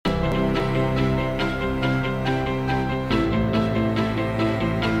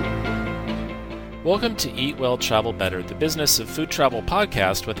Welcome to Eat Well, Travel Better, the Business of Food Travel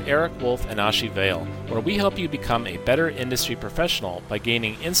podcast with Eric Wolf and Ashi Vale, where we help you become a better industry professional by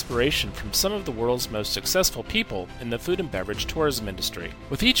gaining inspiration from some of the world's most successful people in the food and beverage tourism industry.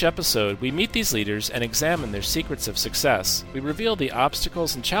 With each episode, we meet these leaders and examine their secrets of success. We reveal the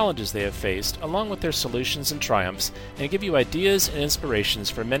obstacles and challenges they have faced, along with their solutions and triumphs, and give you ideas and inspirations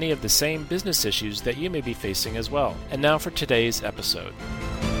for many of the same business issues that you may be facing as well. And now for today's episode.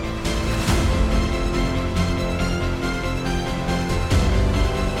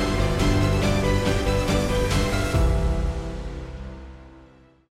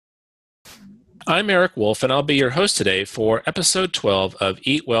 I'm Eric Wolf, and I'll be your host today for episode 12 of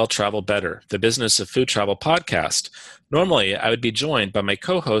Eat Well, Travel Better, the Business of Food Travel podcast. Normally, I would be joined by my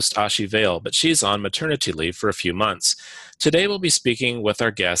co-host Ashi Vale, but she's on maternity leave for a few months. Today, we'll be speaking with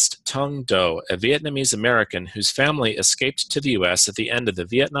our guest, Tung Do, a Vietnamese American whose family escaped to the U.S. at the end of the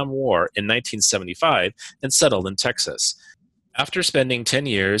Vietnam War in 1975 and settled in Texas. After spending 10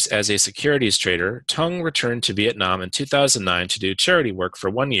 years as a securities trader, Tung returned to Vietnam in 2009 to do charity work for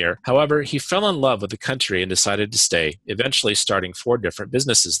 1 year. However, he fell in love with the country and decided to stay, eventually starting 4 different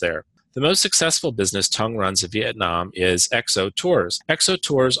businesses there. The most successful business Tung runs in Vietnam is XO Tours. XO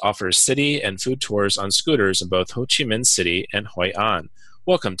Tours offers city and food tours on scooters in both Ho Chi Minh City and Hoi An.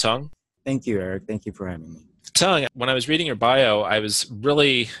 Welcome, Tung. Thank you, Eric. Thank you for having me. Tung, when I was reading your bio, I was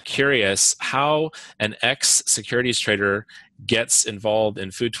really curious how an ex-securities trader gets involved in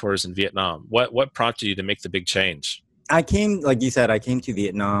food tours in Vietnam. What prompted you to make the big change? I came to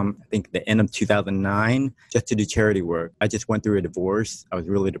Vietnam, I think the end of 2009, just to do charity work. I just went through a divorce. I was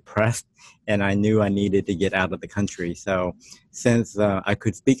really depressed, and I knew I needed to get out of the country. So since I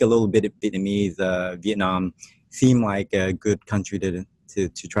could speak a little bit of Vietnamese, Vietnam seemed like a good country to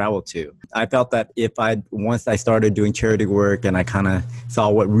travel to. I felt that once I started doing charity work and I kind of saw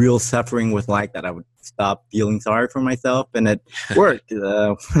what real suffering was like, that I would stop feeling sorry for myself, and it worked.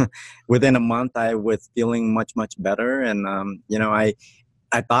 Within a month, I was feeling much, much better. And, I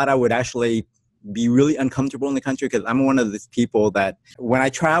thought I would actually be really uncomfortable in the country, because I'm one of those people that when I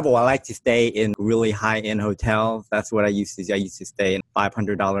travel, I like to stay in really high-end hotels. That's what I used to do. I used to stay in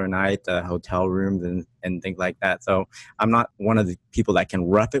 $500 a night hotel rooms and things like that. So I'm not one of the people that can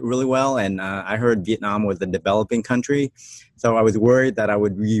rough it really well. And I heard Vietnam was a developing country. So I was worried that I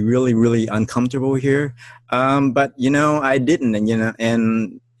would be really, really uncomfortable here. But, I didn't.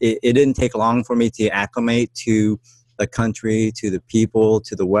 And it didn't take long for me to acclimate to the country, to the people,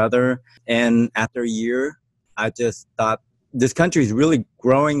 to the weather. And after a year, I just thought this country is really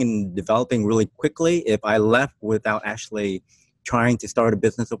growing and developing really quickly. If I left without actually trying to start a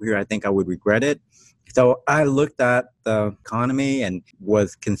business over here, I think I would regret it. So I looked at the economy and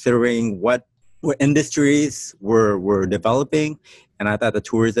was considering what industries were developing. And I thought the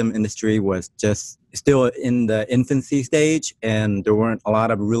tourism industry was just still in the infancy stage, and there weren't a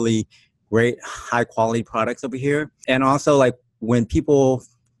lot of really great high quality products over here. And also, like, when people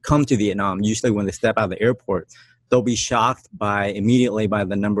come to Vietnam, usually when they step out of the airport, they'll be shocked immediately by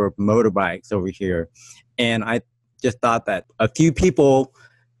the number of motorbikes over here. And I just thought that a few people,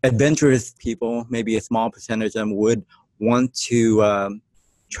 adventurous people, maybe a small percentage of them, would want to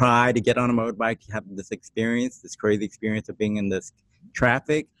try to get on a motorbike, have this crazy experience of being in this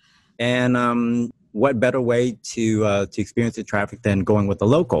traffic. And what better way to experience the traffic than going with a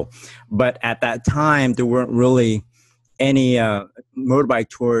local? But at that time, there weren't really any motorbike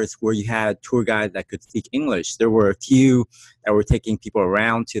tours where you had tour guides that could speak English. There were a few that were taking people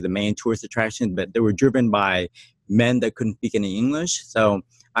around to the main tourist attractions, but they were driven by men that couldn't speak any English. So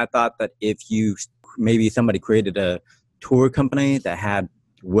I thought that if maybe somebody created a tour company that had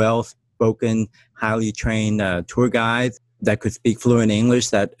well-spoken, highly trained tour guides that could speak fluent English,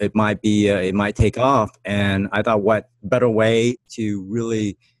 that it might take off. And I thought, what better way to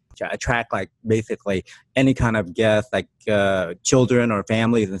really attract, like, basically any kind of guests, like children or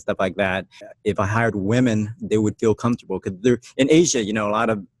families and stuff like that. If I hired women, they would feel comfortable, because they're in Asia, a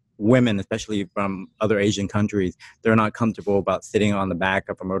lot of women, especially from other Asian countries, they're not comfortable about sitting on the back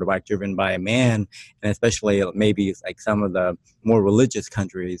of a motorbike driven by a man. And especially maybe like some of the more religious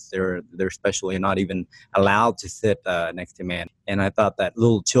countries, they're especially not even allowed to sit next to a man. And I thought that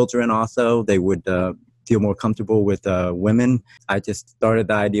little children also, they would feel more comfortable with women. I just started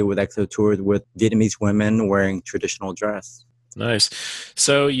the idea with XO Tours with Vietnamese women wearing traditional dress. Nice.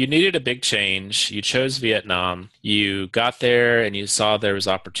 So you needed a big change. You chose Vietnam. You got there and you saw there was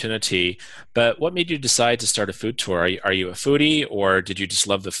opportunity. But what made you decide to start a food tour? Are you a foodie, or did you just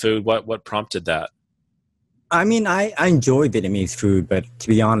love the food? What prompted that? I mean, I enjoy Vietnamese food, but to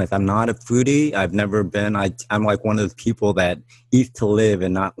be honest, I'm not a foodie. I've never been. I'm like one of those people that eats to live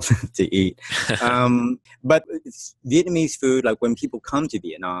and not live to eat. But Vietnamese food, like when people come to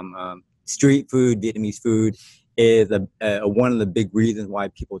Vietnam, street food, Vietnamese food is one of the big reasons why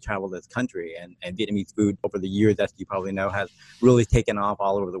people travel this country. And Vietnamese food over the years, as you probably know, has really taken off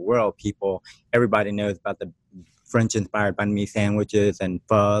all over the world. Everybody knows about the French-inspired banh mi sandwiches and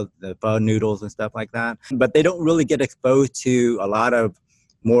the pho noodles and stuff like that. But they don't really get exposed to a lot of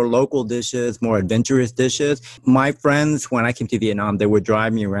more local dishes, more adventurous dishes. My friends, when I came to Vietnam, they would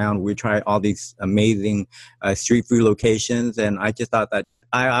drive me around. We tried all these amazing street food locations, and I just thought that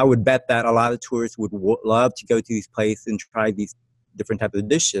I would bet that a lot of tourists would love to go to these places and try these different types of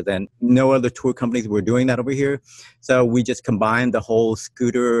dishes, and no other tour companies were doing that over here. So we just combined the whole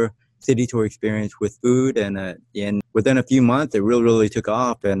scooter city tour experience with food, and within a few months, it really took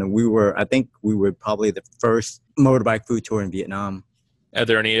off. And I think we were probably the first motorbike food tour in Vietnam. Are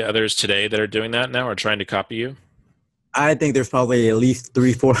there any others today that are doing that now or trying to copy you? I think there's probably at least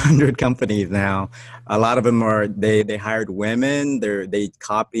 400 companies now. A lot of them they hired women. They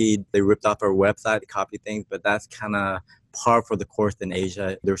ripped off our website to copy things, but that's kind of par for the course in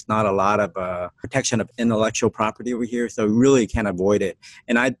Asia. There's not a lot of protection of intellectual property over here, so we really can't avoid it.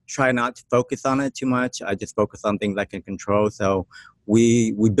 And I try not to focus on it too much. I just focus on things I can control. So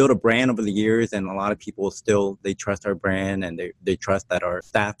we built a brand over the years, and a lot of people they trust our brand, and they trust that our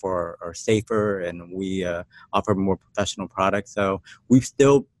staff are safer, and we offer more professional products. So we've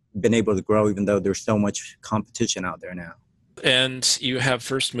still been able to grow even though there's so much competition out there now. And you have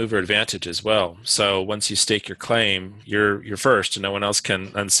first mover advantage as well. So once you stake your claim, you're first, and no one else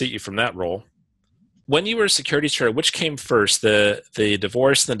can unseat you from that role. When you were a securities trader, which came first, the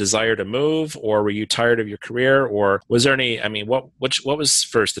divorce and the desire to move, or were you tired of your career, or was there any? I mean, what was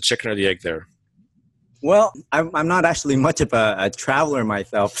first, the chicken or the egg there? Well, I'm not actually much of a traveler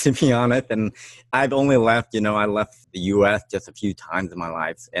myself, to be honest. And I've only left the U.S. just a few times in my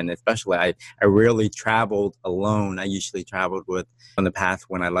life. And especially, I rarely traveled alone. I usually traveled in the past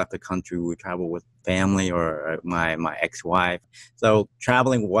when I left the country, we would travel with family or my ex-wife. So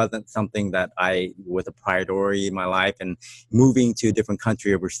traveling wasn't something that was a priority in my life. And moving to a different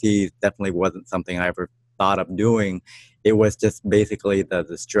country overseas definitely wasn't something I ever thought of doing. It was just basically the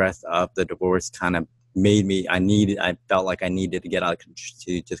stress of the divorce kind of I felt like I needed to get out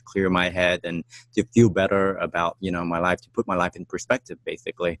to just clear my head and to feel better about, my life, to put my life in perspective,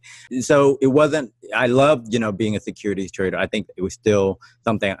 basically. So I loved, being a securities trader. I think it was still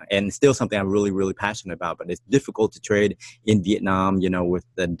something I'm really, really passionate about, but it's difficult to trade in Vietnam, with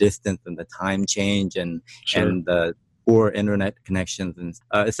the distance and the time change and the poor internet connections. And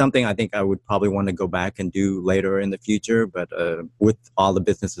it's something I think I would probably want to go back and do later in the future. But with all the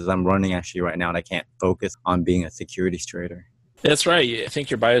businesses I'm running actually right now, I can't focus on being a securities trader. That's right. I think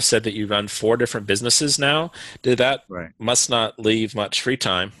your bio said that you run 4 different businesses now. Must not leave much free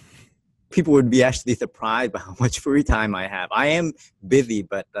time. People would be actually surprised by how much free time I have. I am busy,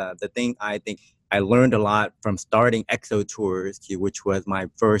 but the thing I think I learned a lot from starting Exo Tours, which was my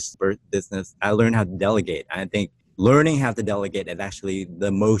first business. I learned how to delegate. I think learning how to delegate is actually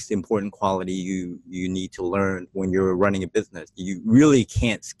the most important quality you need to learn when you're running a business. You really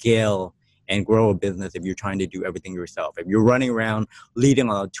can't scale and grow a business if you're trying to do everything yourself. If you're running around, leading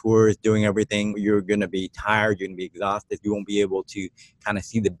on tours, doing everything, you're going to be tired, you're going to be exhausted. You won't be able to kind of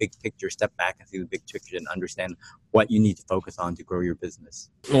see the big picture, step back and see the big picture and understand what you need to focus on to grow your business.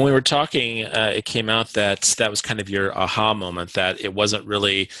 When we were talking, it came out that was kind of your aha moment, that it wasn't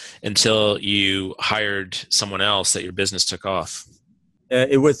really until you hired someone else that your business took off.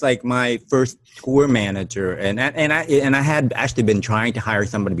 It was like my first tour manager, and I had actually been trying to hire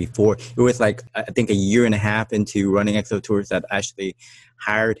somebody before. It was like I think a year and a half into running Exo Tours that I actually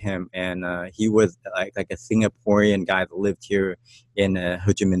hired him, and he was like a Singaporean guy that lived here in Ho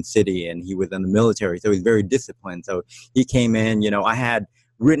Chi Minh City, and he was in the military, so he's very disciplined. So he came in, I had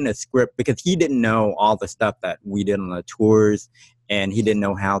written a script because he didn't know all the stuff that we did on the tours, and he didn't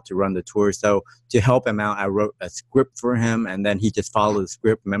know how to run the tour. So to help him out, I wrote a script for him, and then he just followed the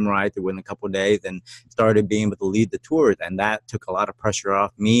script, memorized it within a couple of days, and started being able to lead the tours. And that took a lot of pressure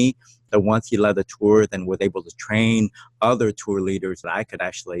off me. So once he led the tours and was able to train other tour leaders, I could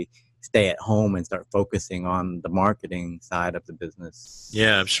actually stay at home and start focusing on the marketing side of the business.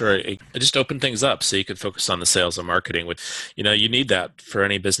 Yeah, I'm sure. It just opened things up so you could focus on the sales and marketing. You need that for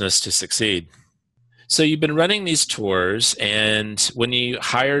any business to succeed. So you've been running these tours, and when you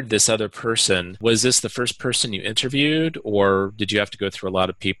hired this other person, was this the first person you interviewed, or did you have to go through a lot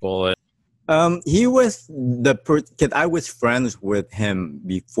of people? He was because I was friends with him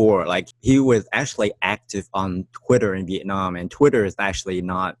before. Like he was actually active on Twitter in Vietnam, and Twitter is actually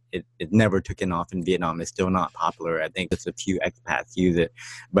not. It never took off in Vietnam. It's still not popular. I think just a few expats use it,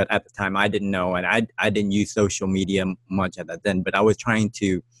 but at the time I didn't know, and I didn't use social media much at that then. But I was trying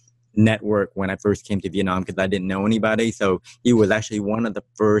to network when I first came to Vietnam because I didn't know anybody. So he was actually one of the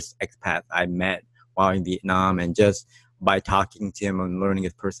first expats I met while in Vietnam, and just by talking to him and learning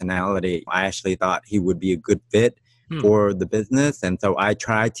his personality, I actually thought he would be a good fit for the business. And so I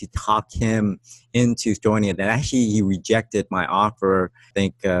tried to talk him into joining it. And actually, he rejected my offer, I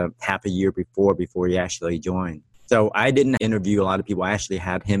think half a year before he actually joined. So I didn't interview a lot of people. I actually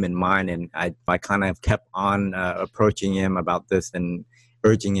had him in mind, and I kind of kept on approaching him about this and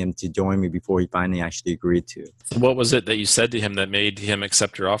urging him to join me before he finally actually agreed to. What was it that you said to him that made him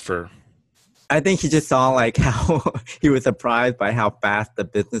accept your offer? I think he just saw like how he was surprised by how fast the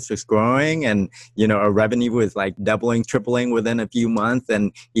business was growing, and our revenue was like doubling, tripling within a few months,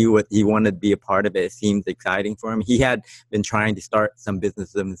 and he wanted to be a part of it. It seemed exciting for him. He had been trying to start some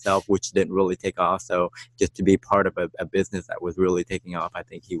businesses himself, which didn't really take off. So just to be part of a business that was really taking off, I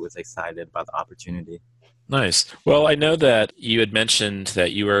think he was excited about the opportunity. Nice. Well, I know that you had mentioned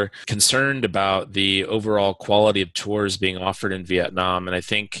that you were concerned about the overall quality of tours being offered in Vietnam. And I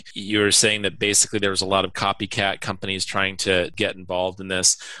think you were saying that basically there was a lot of copycat companies trying to get involved in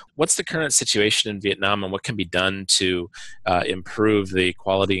this. What's the current situation in Vietnam, and what can be done to improve the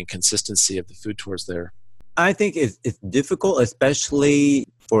quality and consistency of the food tours there? I think it's difficult, especially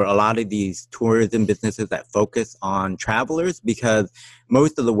for a lot of these tourism businesses that focus on travelers, because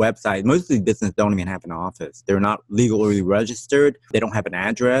most of these businesses don't even have an office. They're not legally registered. They don't have an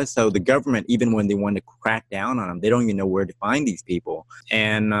address. So the government, even when they want to crack down on them, they don't even know where to find these people.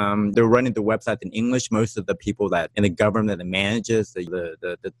 And they're running the website in English. Most of the people that in the government that manages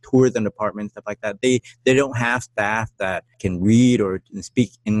the tourism department, stuff like that, they don't have staff that can read or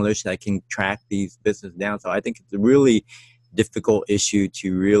speak English that can track these businesses down. So I think it's a really difficult issue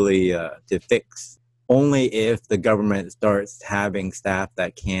to really to fix. Only if the government starts having staff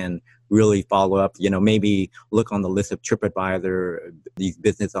that can really follow up, maybe look on the list of TripAdvisor, these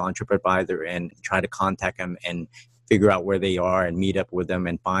businesses on TripAdvisor, and try to contact them and figure out where they are and meet up with them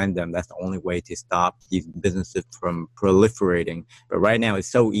and find them. That's the only way to stop these businesses from proliferating. But right now, it's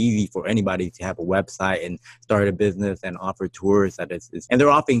so easy for anybody to have a website and start a business and offer tours and they're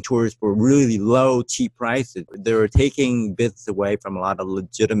offering tours for really low, cheap prices. They're taking business away from a lot of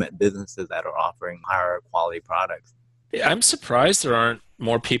legitimate businesses that are offering higher quality products. I'm surprised there aren't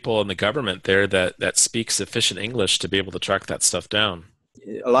more people in the government there that speak sufficient English to be able to track that stuff down.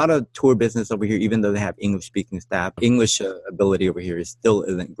 A lot of tour business over here, even though they have English-speaking staff, English ability over here still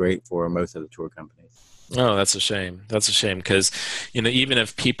isn't great for most of the tour companies. Oh, that's a shame. That's a shame because, even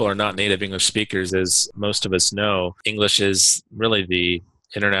if people are not native English speakers, as most of us know, English is really the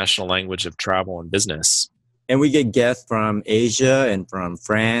international language of travel and business. And we get guests from Asia and from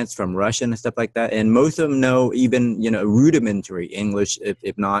France, from Russia and stuff like that. And most of them know even, rudimentary English,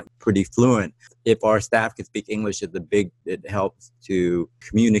 if not pretty fluent. If our staff can speak English, it helps to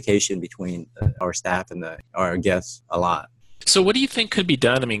communication between our staff and our guests a lot. So what do you think could be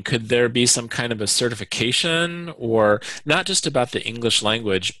done? I mean, could there be some kind of a certification, or not just about the English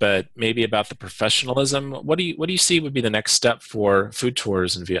language, but maybe about the professionalism? What do you see would be the next step for food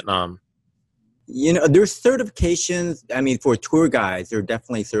tours in Vietnam? There's certifications. I mean, for tour guides, there are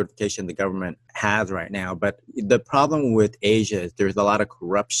definitely certification the government has right now. But the problem with Asia is there's a lot of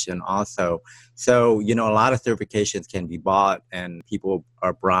corruption also. So, a lot of certifications can be bought and people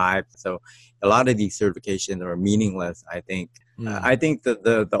are bribed. So a lot of these certifications are meaningless, I think. I think that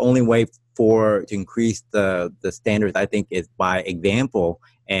the only way to increase the standards, I think, is by example.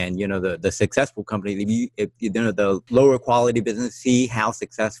 And, the successful companies, if the lower quality business, see how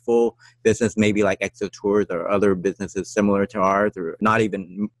successful business, maybe like Exo Tours or other businesses similar to ours, or not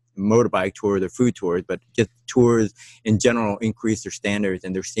even motorbike tours or food tours, but just tours in general, increase their standards.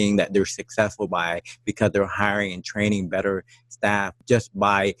 And they're seeing that they're successful because they're hiring and training better staff just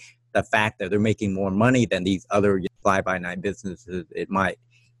by the fact that they're making more money than these other fly-by-night businesses. It might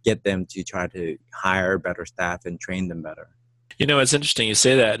get them to try to hire better staff and train them better. It's interesting you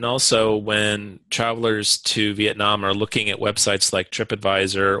say that. And also when travelers to Vietnam are looking at websites like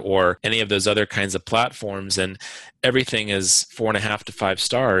TripAdvisor or any of those other kinds of platforms, and everything is 4.5 to 5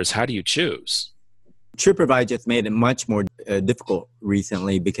 stars, how do you choose? TripAdvisor just made it much more difficult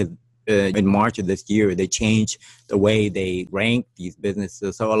recently because in March of this year, they changed the way they rank these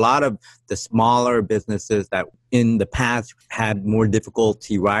businesses. So a lot of the smaller businesses that in the past had more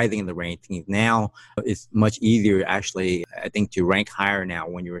difficulty rising in the rankings. Now it's much easier actually, I think, to rank higher now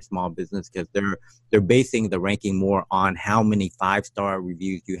when you're a small business because they're basing the ranking more on how many 5-star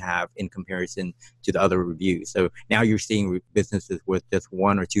reviews you have in comparison to the other reviews. So now you're seeing businesses with just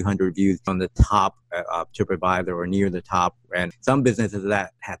 100 or 200 reviews on the top TripAdvisor or near the top. And some businesses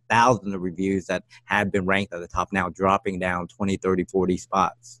that have thousands of reviews that have been ranked at the top now dropping down 20, 30, 40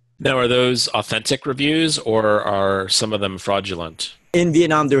 spots. Now, are those authentic reviews or are some of them fraudulent? In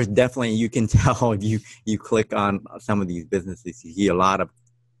Vietnam, there's definitely, you can tell if you click on some of these businesses, you see a lot of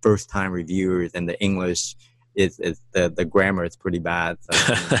first-time reviewers, and the English is the grammar is pretty bad. So,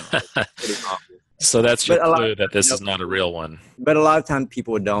 it's pretty obvious. So that's your clue that this is not a real one. But a lot of times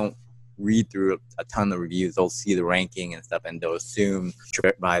people don't read through a ton of reviews. They'll see the ranking and stuff, and they'll assume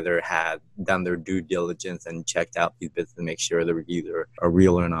TripAdvisor had done their due diligence and checked out these businesses to make sure the reviews are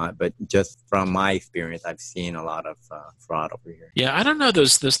real or not. But just from my experience, I've seen a lot of fraud over here. Yeah, I don't know.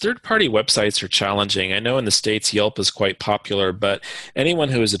 Those third-party websites are challenging. I know in the States, Yelp is quite popular, but anyone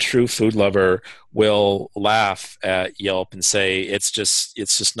who is a true food lover will laugh at Yelp and say it's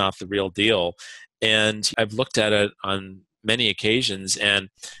just not the real deal. And I've looked at it on many occasions, and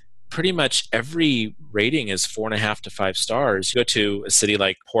pretty much every rating is 4.5 to 5 stars. You go to a city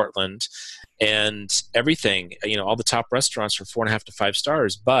like Portland and everything, all the top restaurants are 4.5 to 5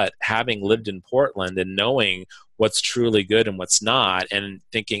 stars. But having lived in Portland and knowing what's truly good and what's not, and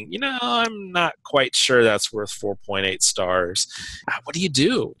thinking, I'm not quite sure that's worth 4.8 stars. What do you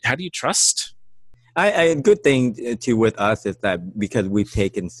do? How do you trust? A good thing too with us is that because we've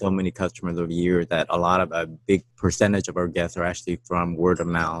taken so many customers over the years, that a big percentage of our guests are actually from word of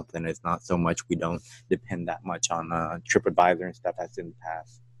mouth, and it's not so much, we don't depend that much on TripAdvisor and stuff as in the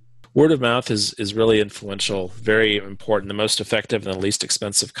past. Word of mouth is really influential, very important, the most effective and the least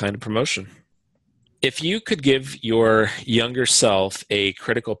expensive kind of promotion. If you could give your younger self a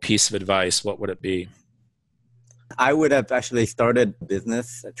critical piece of advice, what would it be? I would have actually tried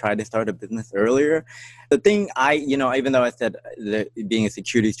to start a business earlier. The thing even though I said that being a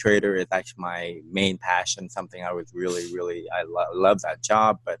securities trader is actually my main passion, something I was really, I love that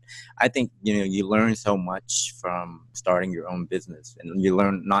job. But I think, you learn so much from starting your own business, and you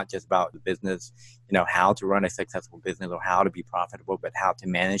learn not just about the business, how to run a successful business or how to be profitable, but how to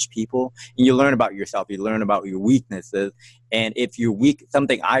manage people. And you learn about yourself, you learn about your weaknesses. And if you're weak,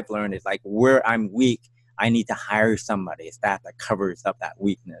 something I've learned is like where I'm weak, I need to hire somebody, a staff that covers up that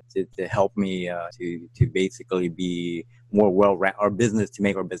weakness to help me to basically be more well-rounded, to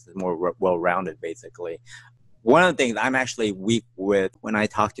make our business more well-rounded, basically. One of the things I'm actually weak with when I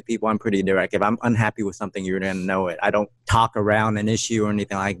talk to people, I'm pretty direct. If I'm unhappy with something, you're going to know it. I don't talk around an issue or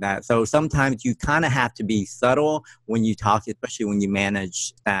anything like that. So sometimes you kind of have to be subtle when you talk, especially when you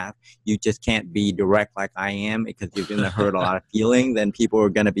manage staff. You just can't be direct like I am, because you're going to hurt a lot of feelings, and people are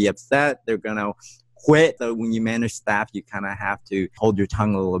going to be upset. They're going to quit. So when you manage staff, you kind of have to hold your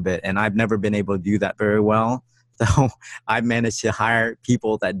tongue a little bit. And I've never been able to do that very well. So I managed to hire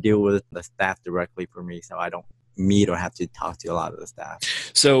people that deal with the staff directly for me, so I don't meet or have to talk to a lot of the staff.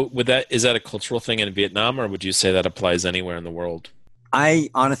 So is that a cultural thing in Vietnam, or would you say that applies anywhere in the world? I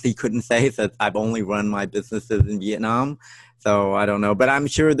honestly couldn't say, that I've only run my businesses in Vietnam. So I don't know, but I'm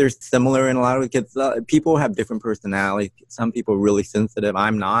sure they're similar in a lot of kids. People have different personalities. Some people are really sensitive.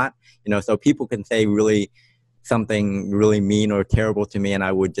 I'm not, so people can say something really mean or terrible to me, and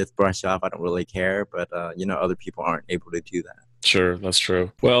I would just brush off. I don't really care, but other people aren't able to do that. Sure, that's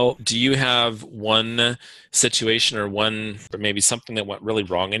true. Well, do you have one situation or maybe something that went really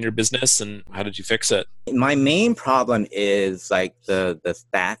wrong in your business, and how did you fix it? My main problem is like the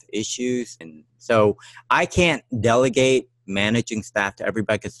staff issues, and so I can't delegate managing staff to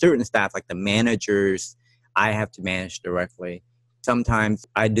everybody, because certain staff, like the managers, I have to manage directly. Sometimes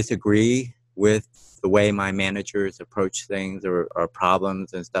I disagree with the way my managers approach things or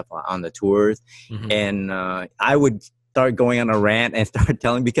problems and stuff on the tours. Mm-hmm. And I would start going on a rant and start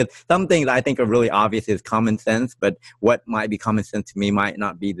telling, because some things I think are really obvious is common sense, but what might be common sense to me might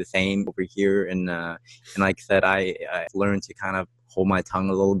not be the same over here. And like I said, I learned to kind of hold my tongue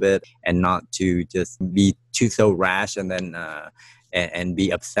a little bit and not to just be so rash and then and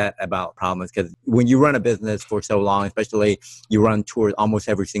be upset about problems. Because when you run a business for so long, especially you run tours almost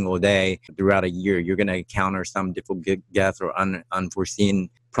every single day throughout a year, you're going to encounter some difficult guests or unforeseen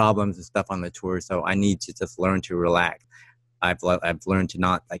problems and stuff on the tour. So I need to just learn to relax. I've learned to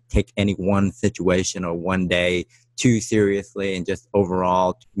not take any one situation or one day too seriously, and just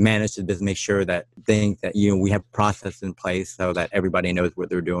overall manage to just make sure that things that we have process in place so that everybody knows what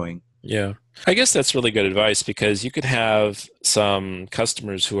they're doing. Yeah. I guess that's really good advice because you could have some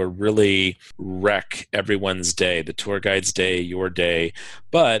customers who are really wreck everyone's day, the tour guide's day, your day.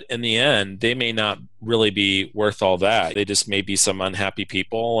 But in the end, they may not really be worth all that. They just may be some unhappy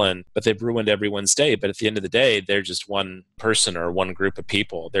people but they've ruined everyone's day. But at the end of the day, they're just one person or one group of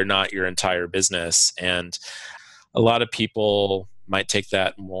people. They're not your entire business. And a lot of people might take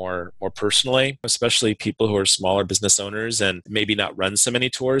that more personally, especially people who are smaller business owners and maybe not run so many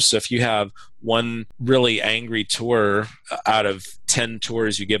tours. So if you have one really angry tour out of 10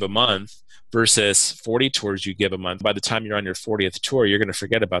 tours you give a month versus 40 tours you give a month, by the time you're on your 40th tour, you're going to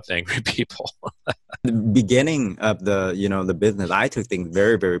forget about the angry people. The beginning of the business, I took things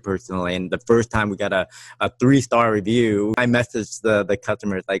very, very personally. And the first time we got a 3-star review, I messaged the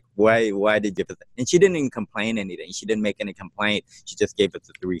customers like, why did you give us that? And she didn't even complain anything. She didn't make any complaint. She just gave us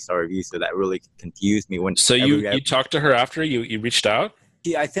a 3-star review. So that really confused me. So you talked to her after you reached out?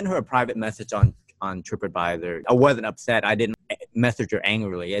 I sent her a private message on TripAdvisor. I wasn't upset. I didn't message her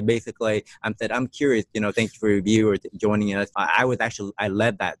angrily. I basically, I said, I'm curious, thank you for your review or joining us. I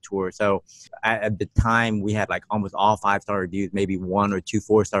led that tour. So at the time we had like almost all 5-star reviews, maybe 1 or 2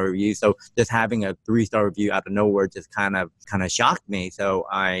 4-star reviews. So just having a 3-star review out of nowhere just kind of shocked me. So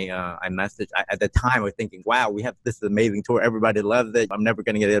I messaged, at the time I was thinking, wow, we have this amazing tour. Everybody loves it. I'm never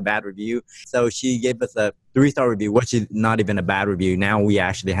going to get a bad review. So she gave us a 3-star review, which is not even a bad review. Now we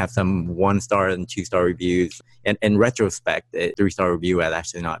actually have some 1-star and 2-star reviews. And in retrospect, a 3-star review was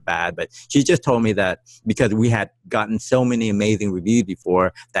actually not bad. But she just told me that because we had gotten so many amazing reviews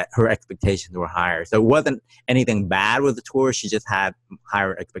before, that her expectations were higher. So it wasn't anything bad with the tour. She just had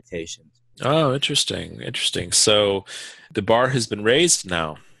higher expectations. Oh, interesting. Interesting. So the bar has been raised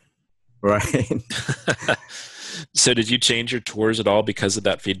now. Right. So did you change your tours at all because of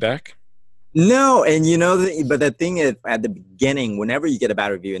that feedback? No, and but the thing is, at the beginning, whenever you get a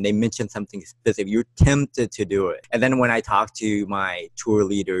bad review and they mention something specific, you're tempted to do it. And then when I talk to my tour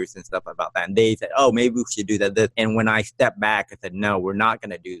leaders and stuff about that, and they said, oh, maybe we should do that. And when I stepped back, I said, no, we're not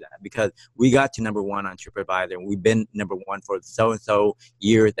going to do that because we got to number 1 on TripAdvisor and we've been number 1 for so-and-so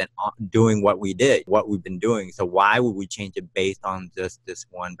years and doing what we've been doing. So why would we change it based on just this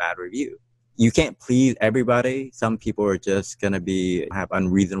one bad review? You can't please everybody. Some people are just going to have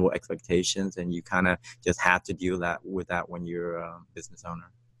unreasonable expectations, and you kind of just have to deal with that when you're a business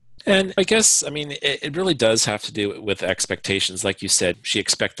owner. And I guess, it really does have to do with expectations. Like you said, she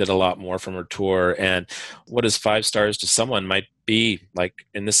expected a lot more from her tour. And what is 5 stars to someone might be, like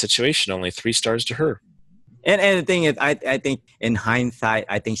in this situation, only 3 stars to her. And the thing is, I think in hindsight,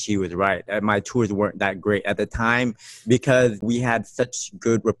 I think she was right. My tours weren't that great at the time because we had such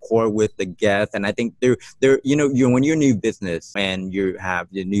good rapport with the guests. And I think when you're a new business and you have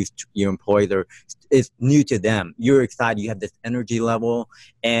your employees it's new to them, you're excited. You have this energy level,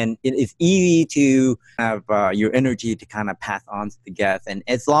 and it is easy to have your energy to kind of pass on to the guests. And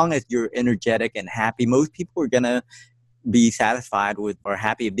as long as you're energetic and happy, most people are gonna be satisfied with or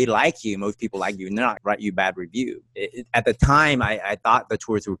happy. If they like you, most people like you, and they're not write you bad review. At the time, I thought the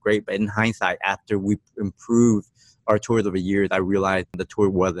tours were great, but in hindsight, after we improved our tours over years, I realized the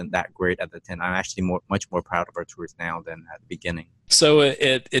tour wasn't that great at the time. I'm actually much more proud of our tours now than at the beginning. So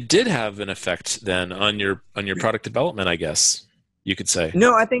it did have an effect then on your product development, I guess you could say.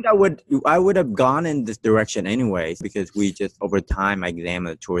 No, I think I would have gone in this direction anyways, because we just over time I examine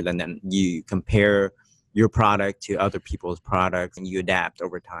the tours and then you compare your product to other people's products and you adapt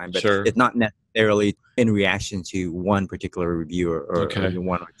over time. But Sure. It's not necessarily in reaction to one particular review or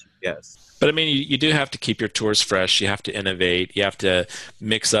one or two guests. But you do have to keep your tours fresh. You have to innovate. You have to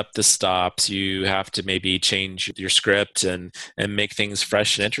mix up the stops. You have to maybe change your script and make things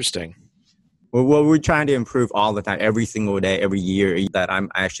fresh and interesting. Well, what we're trying to improve all the time, every single day, every year, that I'm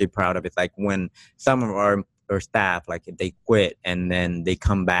actually proud of. It's like when some of our staff, like if they quit and then they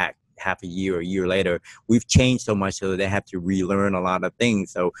come back half a year later, we've changed so much so that they have to relearn a lot of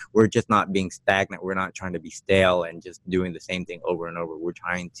things. So we're just not being stagnant. We're not trying to be stale and just doing the same thing over and over. We're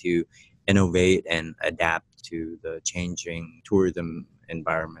trying to innovate and adapt to the changing tourism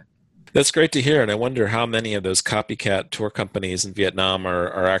environment. That's great to hear. And I wonder how many of those copycat tour companies in Vietnam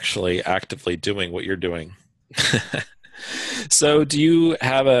are actually actively doing what you're doing. So do you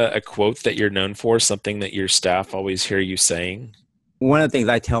have a quote that you're known for, something that your staff always hear you saying? One of the things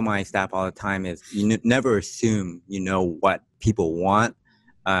I tell my staff all the time is never assume you know what people want.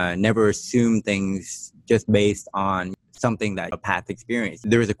 Never assume things just based on something that a past experience.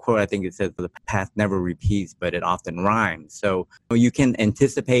 There is a quote, I think it says, the past never repeats, but it often rhymes. So you can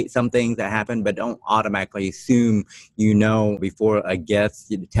anticipate some things that happen, but don't automatically assume before a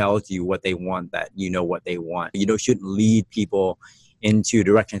guest tells you what they want, that you know what they want. Shouldn't lead people into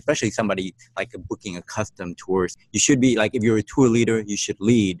direction, especially somebody like booking a custom tours. You should be like, if you're a tour leader, you should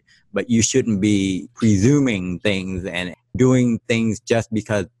lead, but you shouldn't be presuming things and doing things just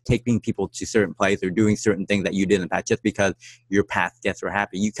because taking people to certain places or doing certain things that you did in the past just because your past guests were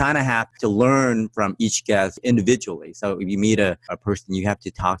happy. You kind of have to learn from each guest individually. So if you meet a person, you have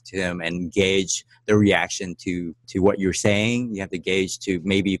to talk to them and gauge their reaction to what you're saying. You have to gauge to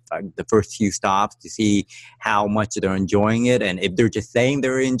maybe the first few stops to see how much they're enjoying it. And if they're just saying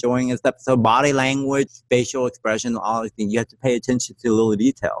they're enjoying it, stuff. So body language, facial expression, all these things, you have to pay attention to little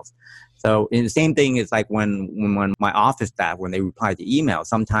details. So and the same thing is like when my office staff, when they reply to emails,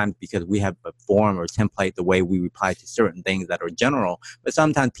 sometimes because we have a form or template, the way we reply to certain things that are general, but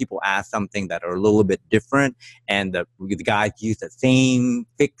sometimes people ask something that are a little bit different and the guys use the same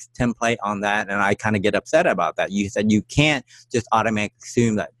fixed template on that. And I kind of get upset about that. You said you can't just automatically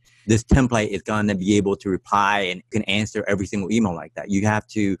assume that this template is going to be able to reply and can answer every single email like that. You have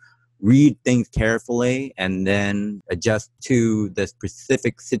to read things carefully and then adjust to the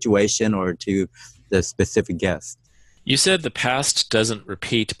specific situation or to the specific guest. You said the past doesn't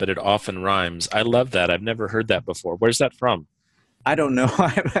repeat, but it often rhymes. I love that. I've never heard that before. Where's that from? I don't know.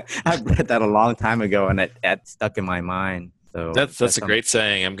 I've read that a long time ago and it stuck in my mind. So that's a great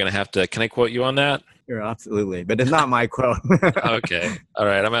saying. I'm going to have to, can I quote you on that? Sure, absolutely. But it's not my quote. Okay. All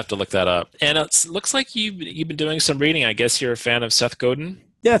right. I'm going to have to look that up. And it looks like you've been doing some reading. I guess you're a fan of Seth Godin?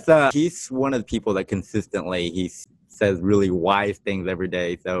 Yes, he's one of the people that consistently he says really wise things every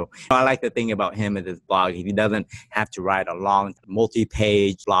day. So I like the thing about him is his blog. He doesn't have to write a long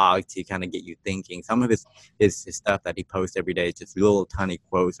multi-page blog to kind of get you thinking. Some of his stuff that he posts every day is just little tiny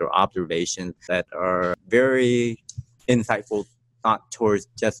quotes or observations that are very insightful, not towards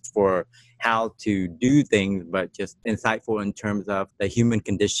just for how to do things, but just insightful in terms of the human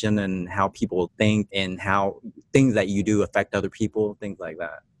condition and how people think and how things that you do affect other people, things like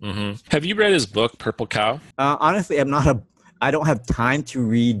that. Mm-hmm. Have you read his book, Purple Cow? Honestly, I don't have time to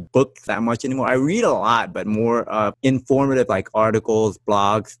read books that much anymore. I read a lot, but more informative, like articles,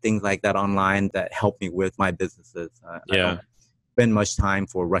 blogs, things like that online that help me with my businesses. I don't spend much time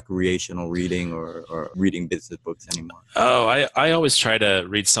for recreational reading or reading business books anymore. Oh, I always try to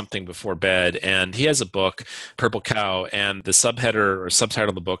read something before bed, and he has a book, Purple Cow, and the subheader or subtitle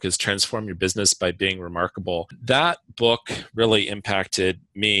of the book is Transform Your Business by Being Remarkable. That book really impacted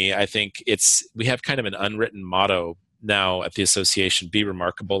me. I think we have kind of an unwritten motto now at the association, be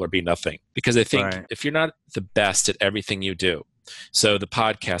remarkable or be nothing. Because I think if you're not the best at everything you do, so the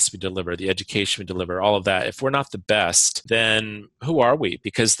podcasts we deliver, the education we deliver, all of that, if we're not the best, then who are we?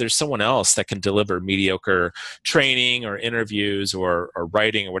 Because there's someone else that can deliver mediocre training or interviews or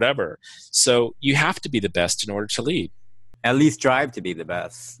writing or whatever. So you have to be the best in order to lead. At least strive to be the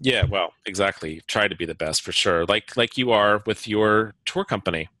best. Yeah, well, exactly. Try to be the best for sure. Like you are with your tour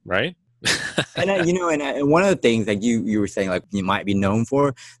company, right? And and one of the things that you were saying, like you might be known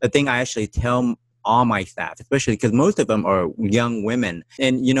for, the thing I actually tell all my staff, especially because most of them are young women.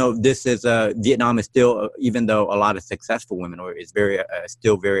 And, this is Vietnam is still, even though a lot of successful women, or is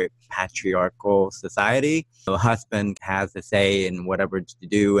still very patriarchal society. The husband has a say in whatever to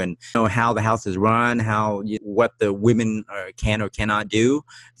do and how the house is run, what the women can or cannot do.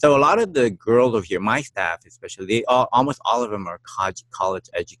 So a lot of the girls over here, my staff especially, almost all of them are college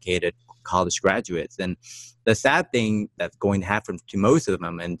educated, college graduates. And the sad thing that's going to happen to most of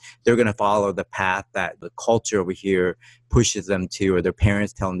them, and they're going to follow the path that the culture over here pushes them to, or their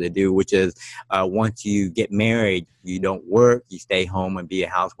parents tell them to do, which is once you get married, you don't work, you stay home and be a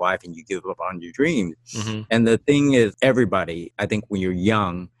housewife, and you give up on your dreams. Mm-hmm. And the thing is, everybody, I think when you're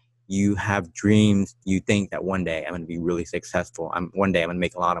young, you have dreams. You think that one day I'm going to be really successful. One day I'm going to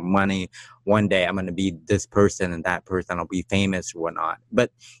make a lot of money. One day I'm going to be this person and that person. I'll be famous or whatnot.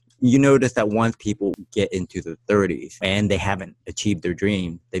 But you notice that once people get into their 30s and they haven't achieved their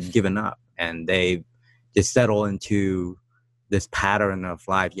dream, they've given up and they just settle into this pattern of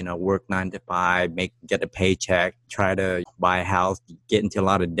life, work 9 to 5, get a paycheck, try to buy a house, get into a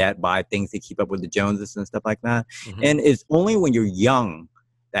lot of debt, buy things to keep up with the Joneses and stuff like that. Mm-hmm. And it's only when you're young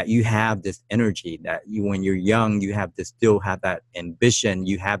that you have this energy, that when you're young, you have to still have that ambition,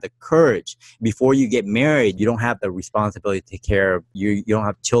 you have the courage. Before you get married, you don't have the responsibility to take care of you don't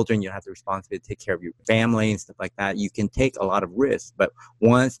have children, you don't have the responsibility to take care of your family and stuff like that. You can take a lot of risks, but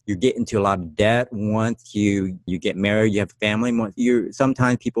once you get into a lot of debt, once you get married, you have a family,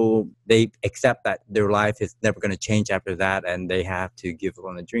 sometimes people, they accept that their life is never going to change after that, and they have to give up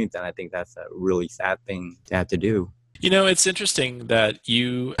on the dreams. And I think that's a really sad thing to have to do. It's interesting that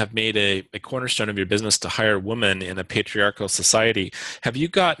you have made a cornerstone of your business to hire women in a patriarchal society. Have you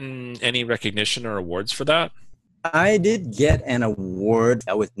gotten any recognition or awards for that? I did get an award.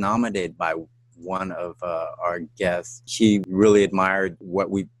 I was nominated by one of our guests. She really admired what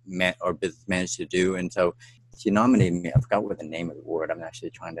we met our business managed to do. And so she nominated me. I forgot what the name of the award. I'm actually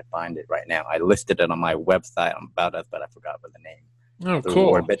trying to find it right now. I listed it on my website about us, but I forgot what the name Oh, of the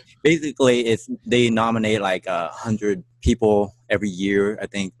award. cool. But basically, they nominate like 100 people every year, I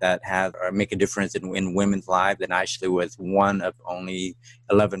think, that have or make a difference in women's lives. And I actually was one of only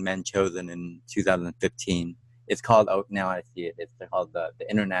 11 men chosen in 2015. It's called, oh, now I see it. It's called the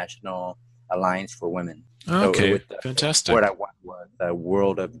International Alliance for Women. So it Okay, was the award fantastic. I won was the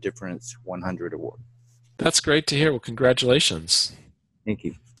World of Difference 100 Award. That's great to hear. Well, congratulations. Thank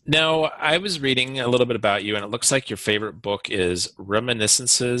you. Now, I was reading a little bit about you, and it looks like your favorite book is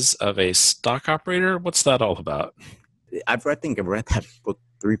Reminiscences of a Stock Operator. What's that all about? Think I've read that book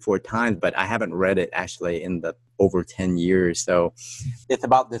 3-4 times, but I haven't read it actually in the over 10 years. So it's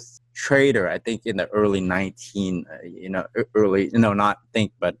about this trader, I think in the early 19, not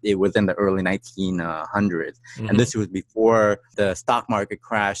think, but it was in the early 1900s. And this was before the stock market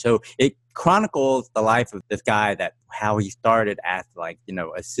crash. So it chronicles the life of this guy, that how he started as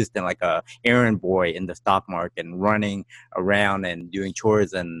assistant, like a errand boy in the stock market and running around and doing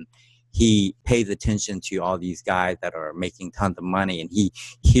chores, and he pays attention to all these guys that are making tons of money, and he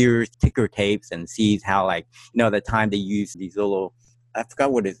hears ticker tapes and sees how, the time they use these little, I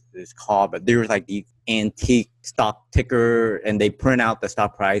forgot what it's called, but there's like these antique stock ticker, and they print out the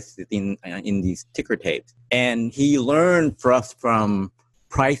stock price in these ticker tapes. And he learned from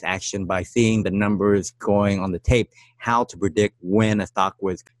price action by seeing the numbers going on the tape, how to predict when a stock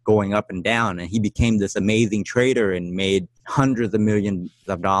was going up and down. And he became this amazing trader and made hundreds of millions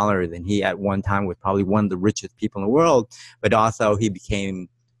of dollars. And he at one time was probably one of the richest people in the world, but also he became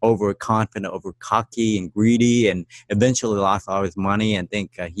overconfident, over cocky and greedy, and eventually lost all his money and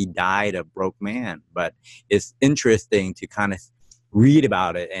think he died a broke man. But it's interesting to kind of read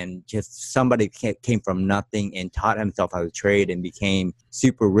about it, and just somebody came from nothing and taught himself how to trade and became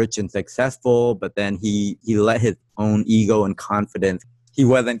super rich and successful. But then he let his own ego and confidence, he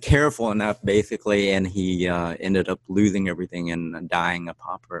wasn't careful enough basically, and he ended up losing everything and dying a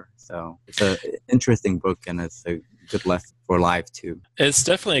pauper. So it's an interesting book, and it's a good lesson for life too. It's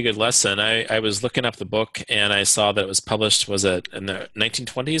definitely a good lesson. I was looking up the book, and I saw that it was published, was it in the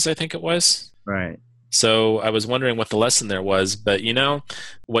 1920s, I think it was? Right. So I was wondering what the lesson there was, but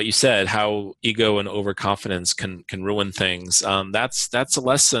what you said, how ego and overconfidence can ruin things. That's a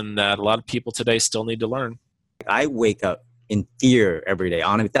lesson that a lot of people today still need to learn. I wake up in fear every day.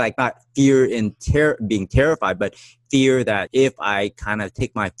 Honestly, like not fear in being terrified, but fear that if I kind of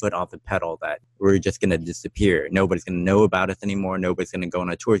take my foot off the pedal, that we're just going to disappear. Nobody's going to know about us anymore. Nobody's going to go on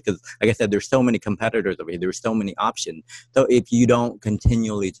a tour. Because like I said, there's so many competitors over here. There's so many options. So if you don't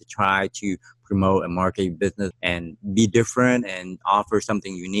continually to try to promote and market your business and be different and offer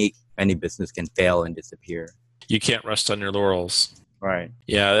something unique, any business can fail and disappear. You can't rest on your laurels. Right.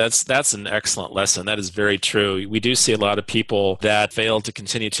 Yeah, that's an excellent lesson. That is very true. We do see a lot of people that fail to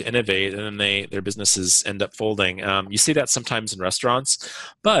continue to innovate, and then their businesses end up folding. You see that sometimes in restaurants,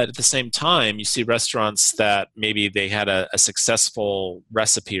 but at the same time, you see restaurants that maybe they had a successful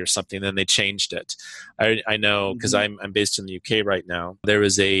recipe or something, then they changed it. I know because I'm based in the UK right now. There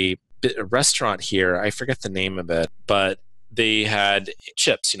was a restaurant here. I forget the name of it, but they had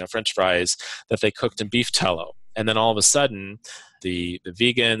chips, French fries that they cooked in beef tallow, and then all of a sudden, the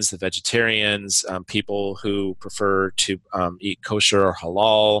vegans, the vegetarians, people who prefer to eat kosher or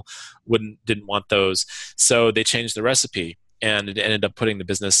halal didn't want those. So they changed the recipe, and it ended up putting the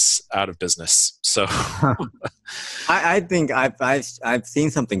business out of business. So I think I've seen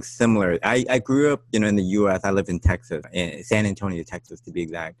something similar. I grew up, in the U.S. I live in Texas, in San Antonio, Texas, to be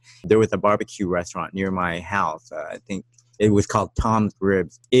exact. There was a barbecue restaurant near my house. I think it was called Tom's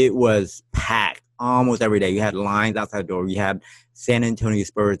Ribs. It was packed almost every day. You had lines outside the door. You had San Antonio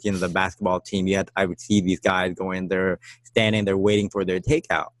Spurs, the basketball team. I would see these guys going there, standing there waiting for their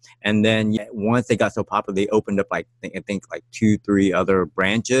takeout. And then once they got so popular, they opened up I think 2-3 other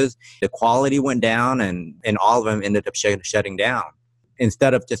branches. The quality went down, and all of them ended up shutting down.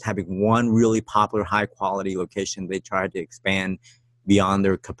 Instead of just having one really popular, high quality location, they tried to expand beyond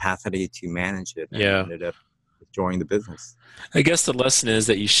their capacity to manage it. And ended up destroying the business. I guess the lesson is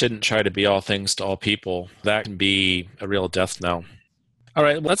that you shouldn't try to be all things to all people. That can be a real death knell. All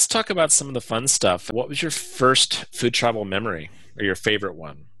right, let's talk about some of the fun stuff. What was your first food travel memory, or your favorite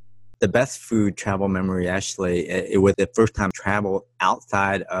one? The best food travel memory, actually, it was the first time travel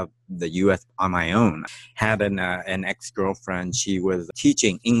outside of the U.S. on my own. Had an ex-girlfriend. She was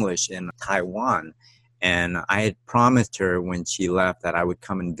teaching English in Taiwan, and I had promised her when she left that I would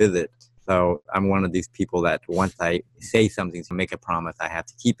come and visit. So I'm one of these people that once I say something to make a promise, I have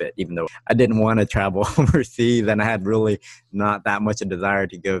to keep it, even though I didn't want to travel overseas and I had really not that much a desire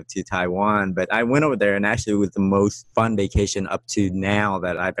to go to Taiwan. But I went over there and actually it was the most fun vacation up to now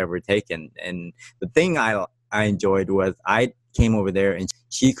that I've ever taken. And the thing I enjoyed was I came over there and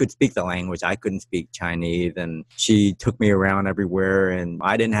she could speak the language. I couldn't speak Chinese, and she took me around everywhere and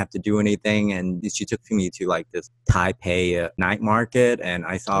I didn't have to do anything. And she took me to like this Taipei night market, and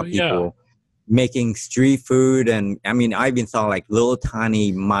I saw people making street food. And I mean, I even saw like little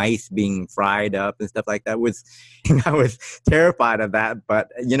tiny mice being fried up and stuff like that. I was terrified of that, but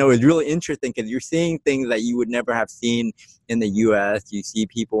it's really interesting because you're seeing things that you would never have seen in the U.S. You see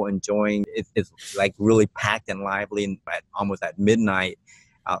people enjoying it's like really packed and lively almost at midnight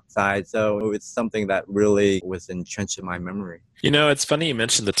outside. So it's something that really was entrenched in my memory. It's funny you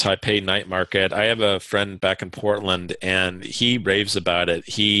mentioned the Taipei night market. I have a friend back in Portland, and he raves about it.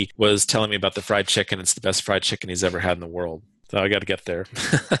 He was telling me about the fried chicken. It's the best fried chicken he's ever had in the world. So I got to get there.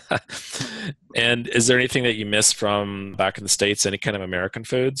 And is there anything that you miss from back in the States? Any kind of American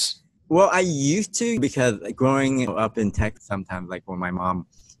foods? Well, I used to, because growing up in Texas, sometimes like when my mom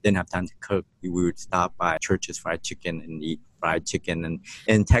didn't have time to cook, we would stop by Church's Fried Chicken and eat fried chicken. And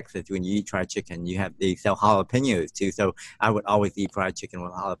in Texas, when you eat fried chicken, they sell jalapenos too. So I would always eat fried chicken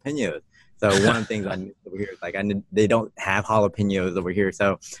with jalapenos. So one of the things I miss over here is like they don't have jalapenos over here.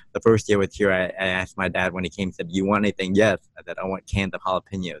 So the first year I was here, I asked my dad when he came, said, "You want anything?" "Yes." I said, "I want cans of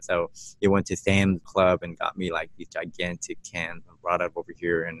jalapenos." So he went to Sam's Club and got me like these gigantic cans and brought it over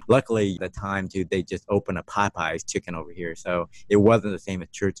here. And luckily, at the time too, they just opened a Popeye's chicken over here. So it wasn't the same as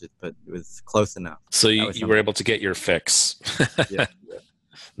Church's, but it was close enough. So you were able to get your fix. Yeah.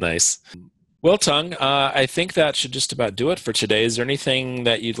 Nice. Well, Tung, I think that should just about do it for today. Is there anything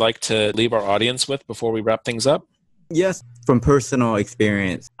that you'd like to leave our audience with before we wrap things up? Yes, from personal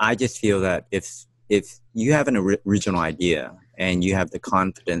experience, I just feel that if you have an original idea and you have the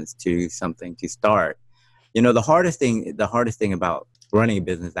confidence to something to start, the hardest thing about running a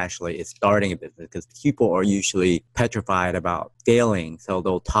business actually is starting a business, because people are usually petrified about failing, so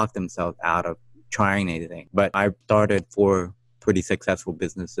they'll talk themselves out of trying anything. But I've started 4 pretty successful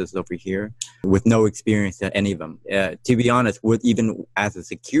businesses over here with no experience at any of them. To be honest, even as a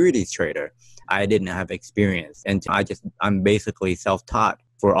securities trader, I didn't have experience. And I'm basically self-taught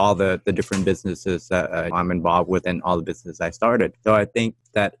for all the different businesses that I'm involved with and all the businesses I started. So I think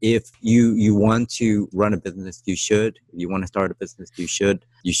that if you want to run a business, you should. If you want to start a business, you should.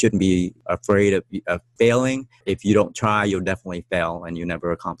 You shouldn't be afraid of failing. If you don't try, you'll definitely fail and you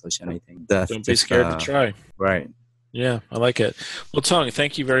never accomplish anything. Don't be scared to try. Right. Yeah, I like it. Well, Tung,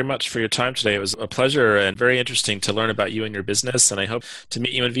 thank you very much for your time today. It was a pleasure and very interesting to learn about you and your business, and I hope to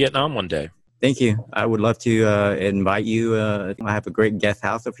meet you in Vietnam one day. Thank you. I would love to invite you. I have a great guest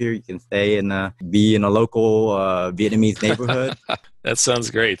house up here. You can stay and be in a local Vietnamese neighborhood. That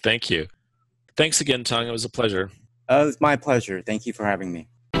sounds great. Thank you. Thanks again, Tung. It was a pleasure. It was my pleasure. Thank you for having me.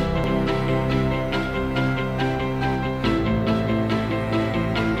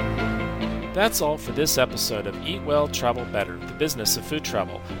 That's all for this episode of Eat Well, Travel Better, the business of food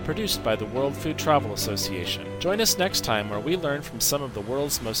travel, produced by the World Food Travel Association. Join us next time where we learn from some of the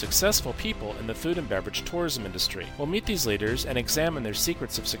world's most successful people in the food and beverage tourism industry. We'll meet these leaders and examine their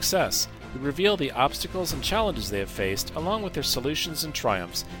secrets of success. We reveal the obstacles and challenges they have faced, along with their solutions and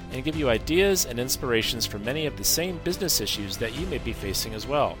triumphs, and give you ideas and inspirations for many of the same business issues that you may be facing as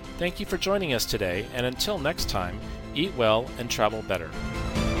well. Thank you for joining us today, and until next time, eat well and travel better.